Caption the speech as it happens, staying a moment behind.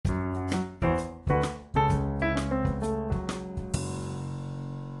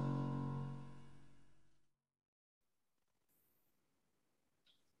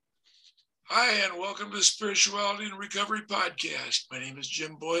Hi, and welcome to the Spirituality and Recovery Podcast. My name is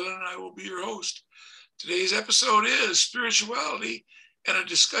Jim Boylan, and I will be your host. Today's episode is Spirituality and a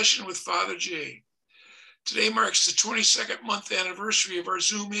Discussion with Father Jay. Today marks the 22nd month anniversary of our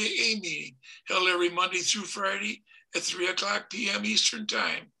Zoom AA meeting, held every Monday through Friday at 3 o'clock p.m. Eastern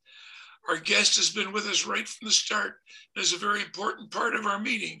Time. Our guest has been with us right from the start and is a very important part of our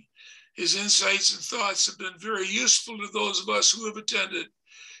meeting. His insights and thoughts have been very useful to those of us who have attended.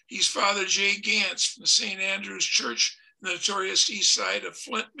 He's Father Jay Gantz from the St. Andrew's Church in the notorious east side of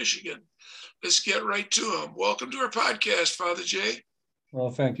Flint, Michigan. Let's get right to him. Welcome to our podcast, Father Jay. Well,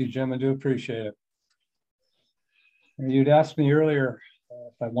 thank you, Jim. I do appreciate it. You'd asked me earlier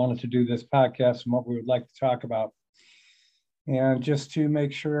if I wanted to do this podcast and what we would like to talk about. And just to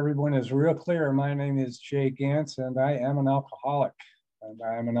make sure everyone is real clear, my name is Jay Gantz, and I am an alcoholic. And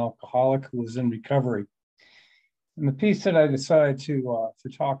I am an alcoholic who is in recovery. And the piece that I decided to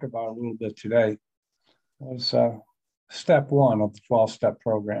talk about a little bit today was step one of the 12-step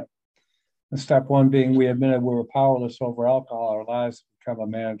program. And step one being we admitted we were powerless over alcohol, our lives become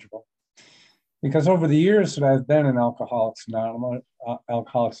unmanageable. Because over the years that I've been in Alcoholics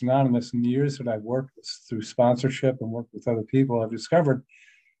Anonymous, and the years that I've worked through sponsorship and worked with other people, I've discovered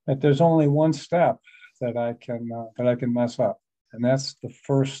that there's only one step that I can mess up, and that's the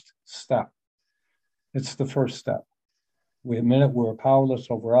first step. It's the first step. We admit it, we're powerless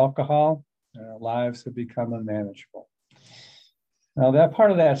over alcohol, and our lives have become unmanageable. Now, that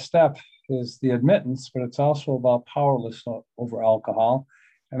part of that step is the admittance, but it's also about powerless over alcohol.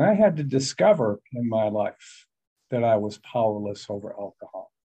 And I had to discover in my life that I was powerless over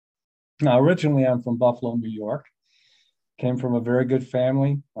alcohol. Now, originally, I'm from Buffalo, New York. Came from a very good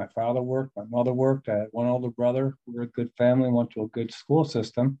family. My father worked, my mother worked. I had one older brother. We were a good family, went to a good school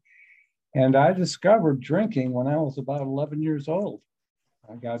system. And I discovered drinking when I was about 11 years old.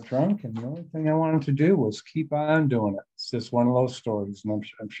 I got drunk, and the only thing I wanted to do was keep on doing it. It's just one of those stories, and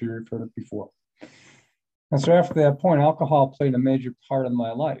I'm sure you've heard it before. And so after that point, alcohol played a major part in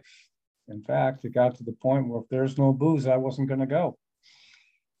my life. In fact, it got to the point where if there's no booze, I wasn't going to go.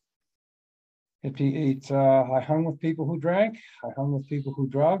 I hung with people who drank, I hung with people who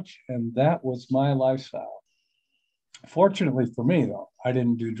drugged, and that was my lifestyle. Fortunately for me, though, I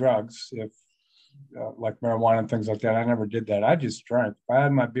didn't do drugs, like marijuana and things like that. I never did that. I just drank. If I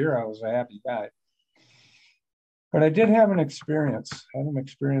had my beer, I was a happy guy. But I did have an experience. I had an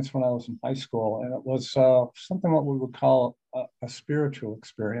experience when I was in high school, and it was something what we would call a spiritual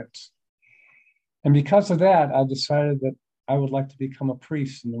experience. And because of that, I decided that I would like to become a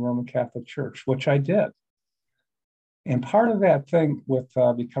priest in the Roman Catholic Church, which I did. And part of that thing with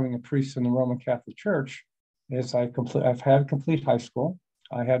becoming a priest in the Roman Catholic Church is I've had complete high school.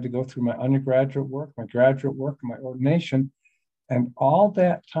 I had to go through my undergraduate work, my graduate work, and my ordination. And all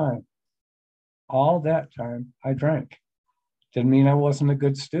that time, I drank. Didn't mean I wasn't a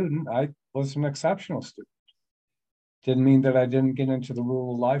good student. I was an exceptional student. Didn't mean that I didn't get into the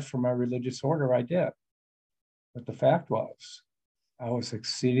rule of life for my religious order. I did. But the fact was, I was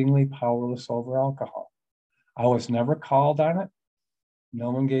exceedingly powerless over alcohol. I was never called on it.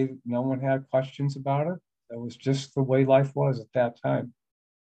 No one had questions about it. That was just the way life was at that time.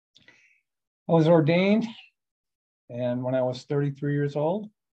 I was ordained, and when I was 33 years old,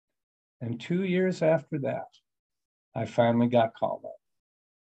 and 2 years after that, I finally got called up.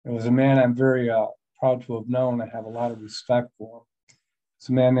 It was a man I'm very proud to have known. I have a lot of respect for him. It's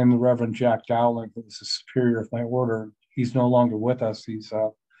a man named the Reverend Jack Dowling, who was the superior of my order. He's no longer with us. He's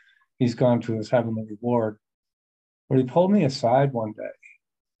gone to his heavenly reward. But he pulled me aside one day,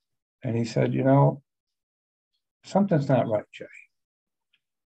 and he said, something's not right, Jay.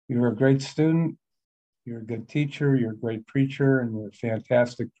 You're a great student, you're a good teacher, you're a great preacher, and you're a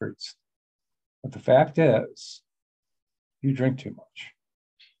fantastic priest. But the fact is, you drink too much.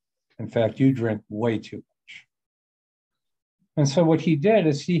 In fact, you drink way too much. And so what he did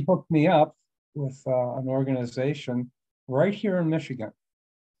is he hooked me up with an organization right here in Michigan.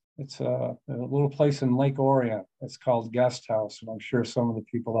 It's a little place in Lake Orion. It's called Guest House, and I'm sure some of the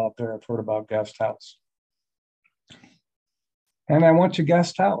people out there have heard about Guest House. And I went to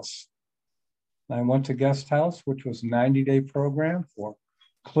Guest House. Which was a 90-day program for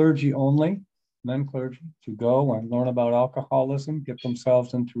clergy only, men clergy, to go and learn about alcoholism, get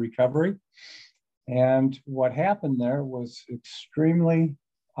themselves into recovery. And what happened there was extremely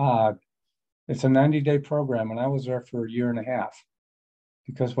odd. It's a 90-day program, and I was there for a year and a half.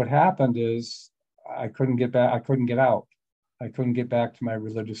 Because what happened is I couldn't get back, I couldn't get out. I couldn't get back to my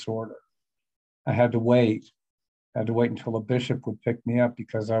religious order. I had to wait. Until a bishop would pick me up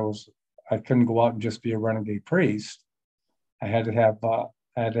because I couldn't go out and just be a renegade priest. I had to have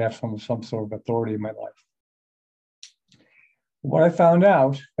I had to have some sort of authority in my life. What I found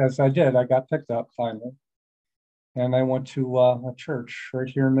out, as I did, I got picked up finally, and I went to a church right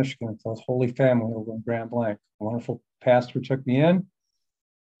here in Michigan. It's a Holy Family over in Grand Blanc. A wonderful pastor took me in,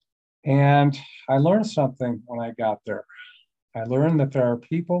 and I learned something when I got there. I learned that there are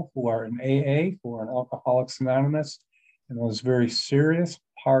people who are in AA, who are in Alcoholics Anonymous, and it was a very serious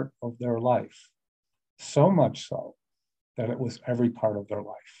part of their life. So much so that it was every part of their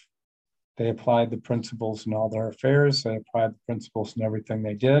life. They applied the principles in all their affairs. They applied the principles in everything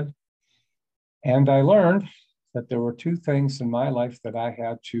they did. And I learned that there were two things in my life that I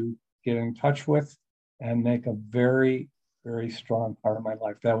had to get in touch with and make a very, very strong part of my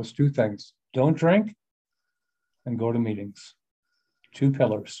life. That was two things: don't drink and go to meetings. Two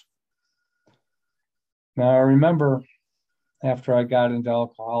pillars. Now, I remember after I got into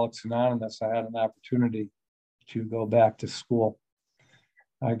Alcoholics Anonymous, I had an opportunity to go back to school.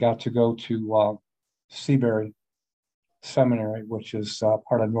 I got to go to Seabury Seminary, which is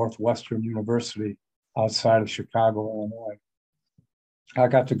part of Northwestern University outside of Chicago, Illinois. I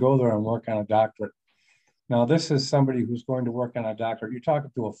got to go there and work on a doctorate. Now, this is somebody who's going to work on a doctorate. You're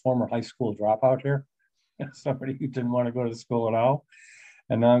talking to a former high school dropout here, somebody who didn't want to go to school at all.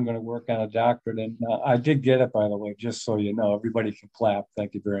 And now I'm going to work on a doctorate. And I did get it, by the way, just so you know. Everybody can clap.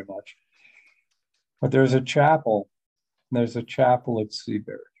 Thank you very much. But there's a chapel. There's a chapel at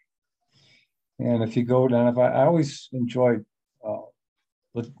Seabury. And if you go down, I always enjoyed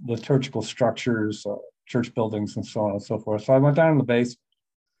liturgical structures, church buildings, and so on and so forth. So I went down in the basement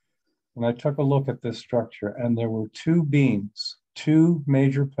and I took a look at this structure, and there were two beams, two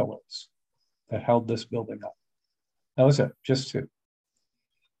major pillars that held this building up. That was it, just two.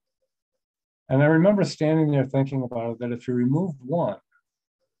 And I remember standing there thinking about it, that if you removed one,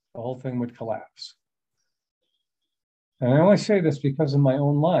 the whole thing would collapse. And I only say this because in my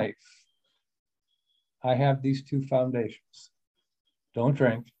own life, I have these two foundations: don't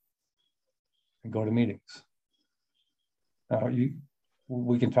drink and go to meetings. Now,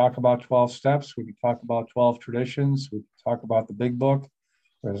 we can talk about 12 steps. We can talk about 12 traditions. We can talk about the big book.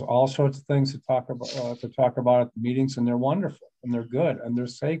 There's all sorts of things to talk about at the meetings, and they're wonderful, and they're good, and they're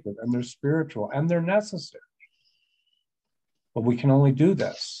sacred, and they're spiritual, and they're necessary. But we can only do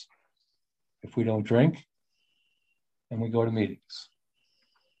this if we don't drink and we go to meetings.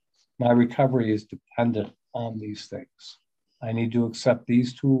 My recovery is dependent on these things. I need to accept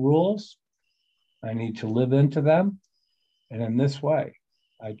these two rules. I need to live into them. And in this way,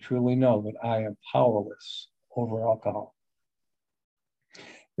 I truly know that I am powerless over alcohol.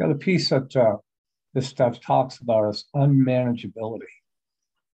 The other piece that this stuff talks about is unmanageability.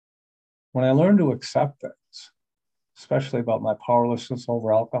 When I learned to accept things, especially about my powerlessness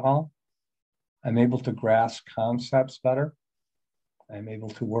over alcohol, I'm able to grasp concepts better. I'm able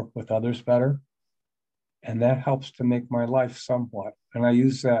to work with others better. And that helps to make my life somewhat, and I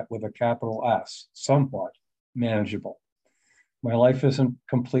use that with a capital S, somewhat manageable. My life isn't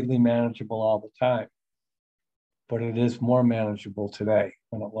completely manageable all the time, but it is more manageable today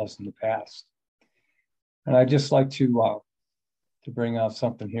than it was in the past. And I just like to bring out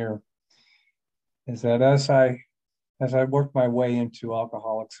something here, is that as I work my way into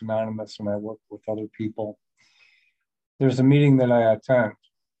Alcoholics Anonymous and I work with other people, there's a meeting that I attend,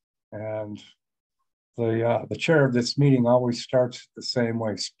 and the chair of this meeting always starts the same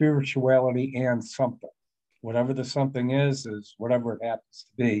way: spirituality and something. Whatever the something is whatever it happens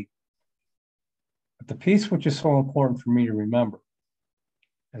to be. But the piece which is so important for me to remember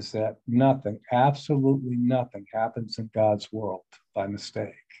is that nothing, absolutely nothing, happens in God's world by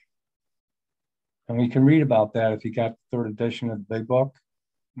mistake. And we can read about that if you got the third edition of the big book,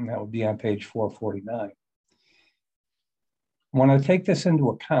 and that would be on page 449. When I take this into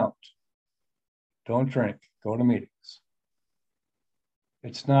account, don't drink, go to meetings,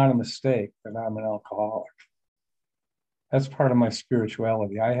 it's not a mistake that I'm an alcoholic. That's part of my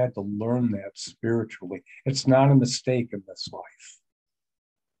spirituality. I had to learn that spiritually. It's not a mistake in this life.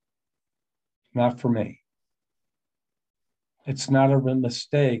 Not for me. It's not a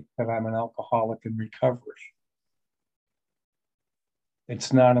mistake that I'm an alcoholic in recovery.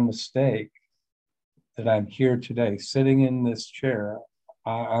 It's not a mistake that I'm here today, sitting in this chair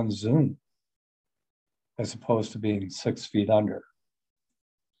on Zoom, as opposed to being 6 feet under.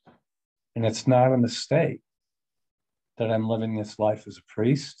 And it's not a mistake that I'm living this life as a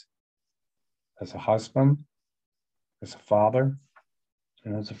priest, as a husband, as a father,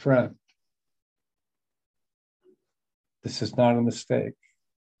 and as a friend. This is not a mistake.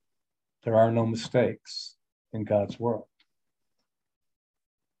 There are no mistakes in God's world.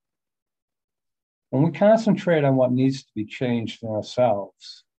 When we concentrate on what needs to be changed in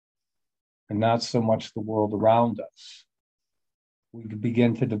ourselves and not so much the world around us, we can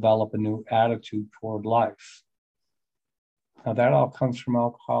begin to develop a new attitude toward life. Now, that all comes from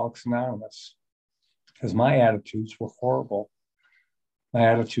Alcoholics Anonymous, because my attitudes were horrible. My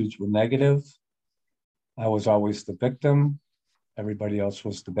attitudes were negative. I was always the victim. Everybody else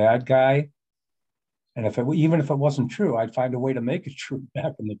was the bad guy. And even if it wasn't true, I'd find a way to make it true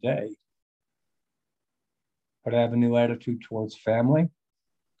back in the day. But I have a new attitude towards family,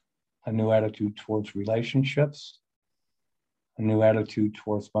 a new attitude towards relationships, a new attitude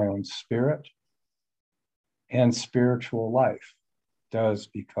towards my own spirit, and spiritual life does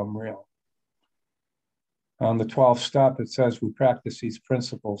become real. On the 12th step, it says we practice these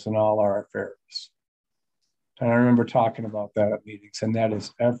principles in all our affairs. And I remember talking about that at meetings, and that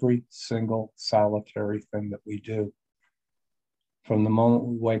is every single solitary thing that we do. From the moment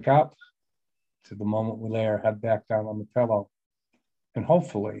we wake up to the moment we lay our head back down on the pillow. And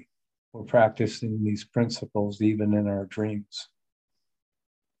hopefully, we're practicing these principles even in our dreams.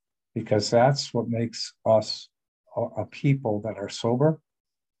 Because that's what makes us a people that are sober.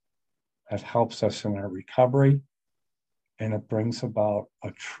 That helps us in our recovery, and it brings about a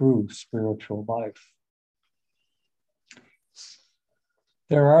true spiritual life.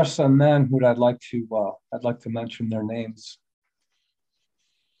 There are some men who I'd like to mention their names.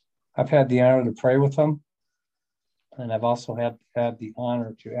 I've had the honor to pray with them, and I've also had the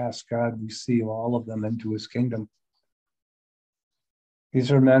honor to ask God to receive all of them into his kingdom.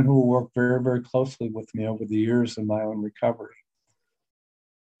 These are men who work very, very closely with me over the years in my own recovery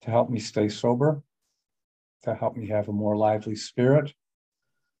to help me stay sober, to help me have a more lively spirit,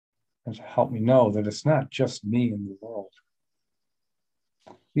 and to help me know that it's not just me in the world.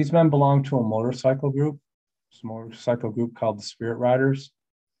 These men belong to a motorcycle group. It's a motorcycle group called the Spirit Riders.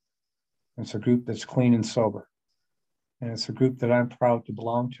 It's a group that's clean and sober. And it's a group that I'm proud to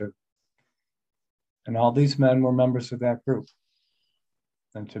belong to. And all these men were members of that group.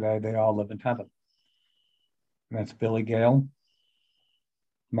 And today they all live in heaven. And that's Billy Gale,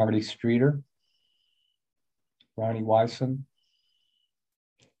 Marty Streeter, Ronnie Wyson,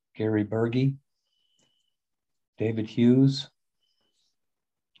 Gary Berge, David Hughes,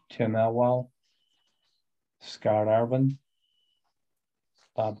 Tim Elwell, Scott Arvin,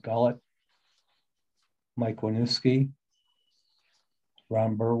 Bob Gullett, Mike Winooski,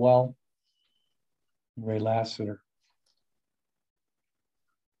 Ron Burwell, Ray Lassiter.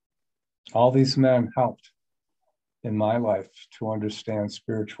 All these men helped in my life to understand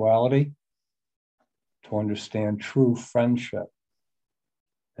spirituality, to understand true friendship,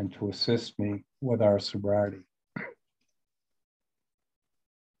 and to assist me with our sobriety.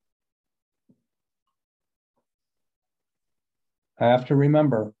 I have to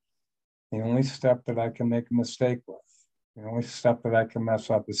remember the only step that I can make a mistake with, the only step that I can mess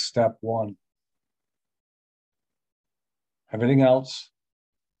up is step one. Everything else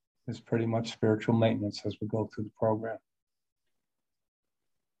is pretty much spiritual maintenance as we go through the program.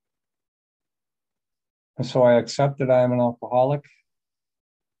 And so I accept that I am an alcoholic.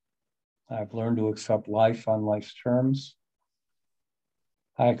 I've learned to accept life on life's terms.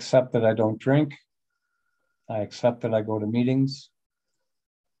 I accept that I don't drink. I accept that I go to meetings.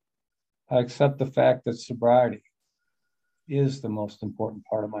 I accept the fact that sobriety is the most important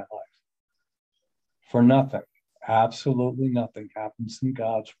part of my life. For nothing, absolutely nothing happens in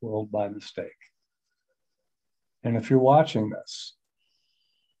God's world by mistake. And if you're watching this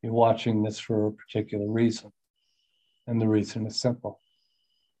for a particular reason. And the reason is simple.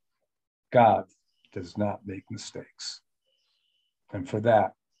 God does not make mistakes. And for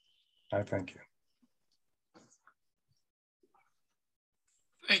that, I thank you.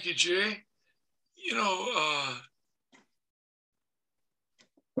 Thank you, Jay. You know,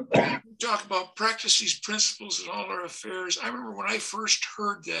 talk about practice these principles in all our affairs. I remember when I first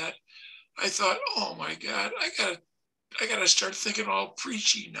heard that, I thought, oh my God, I gotta start thinking all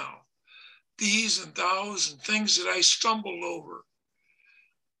preachy now. These and thous and things that I stumbled over.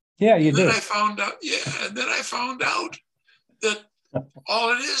 Yeah, you did. And then I found out that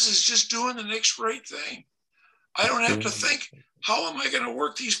all it is just doing the next right thing. I don't have to think, how am I going to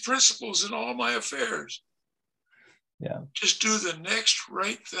work these principles in all my affairs? Yeah. Just do the next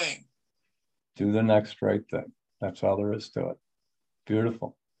right thing. Do the next right thing. That's all there is to it.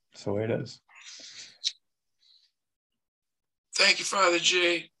 Beautiful. So it is. Thank you, Father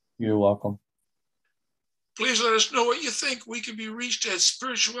Jay. You're welcome. Please let us know what you think. We can be reached at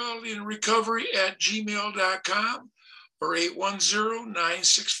spiritualityandrecovery@gmail.com or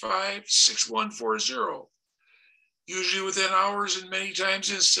 810-965-6140. Usually within hours and many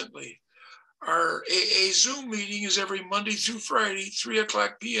times instantly. Our AA Zoom meeting is every Monday through Friday,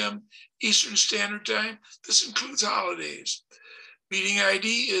 3:00 p.m. Eastern Standard Time. This includes holidays. Meeting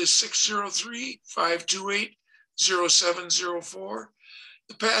ID is 603-528-0704.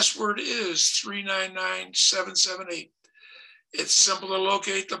 The password is 399778. It's simple to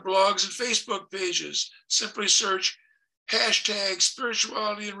locate the blogs and Facebook pages. Simply search hashtag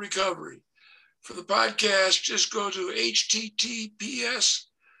spirituality and recovery. For the podcast, just go to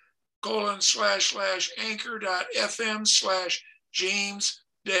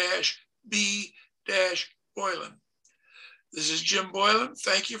https://anchor.fm/James-B-Boylan. This is Jim Boylan.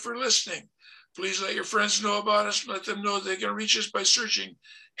 Thank you for listening. Please let your friends know about us and let them know they can reach us by searching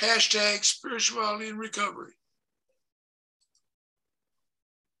hashtag spirituality and recovery.